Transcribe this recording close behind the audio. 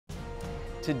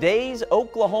Today's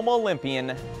Oklahoma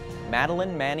Olympian,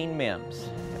 Madeline Manning Mims.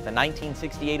 At the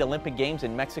 1968 Olympic Games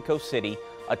in Mexico City,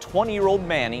 a 20-year-old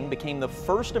Manning became the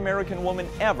first American woman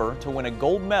ever to win a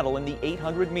gold medal in the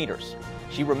 800 meters.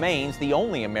 She remains the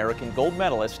only American gold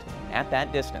medalist at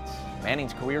that distance.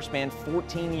 Manning's career spanned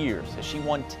 14 years as she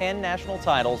won 10 national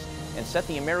titles and set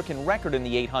the American record in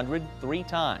the 800 3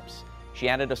 times. She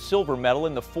added a silver medal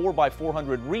in the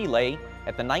 4x400 relay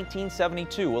at the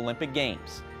 1972 Olympic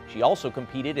Games. She also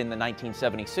competed in the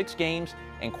 1976 Games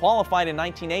and qualified in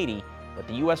 1980, but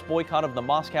the U.S. boycott of the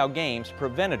Moscow Games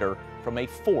prevented her from a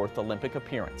fourth Olympic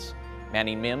appearance.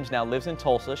 Manning Mims now lives in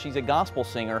Tulsa. She's a gospel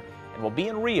singer and will be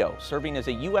in Rio serving as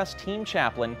a U.S. team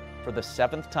chaplain for the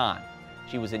 7th time.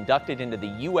 She was inducted into the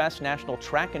U.S. National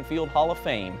Track and Field Hall of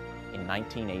Fame in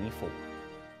 1984.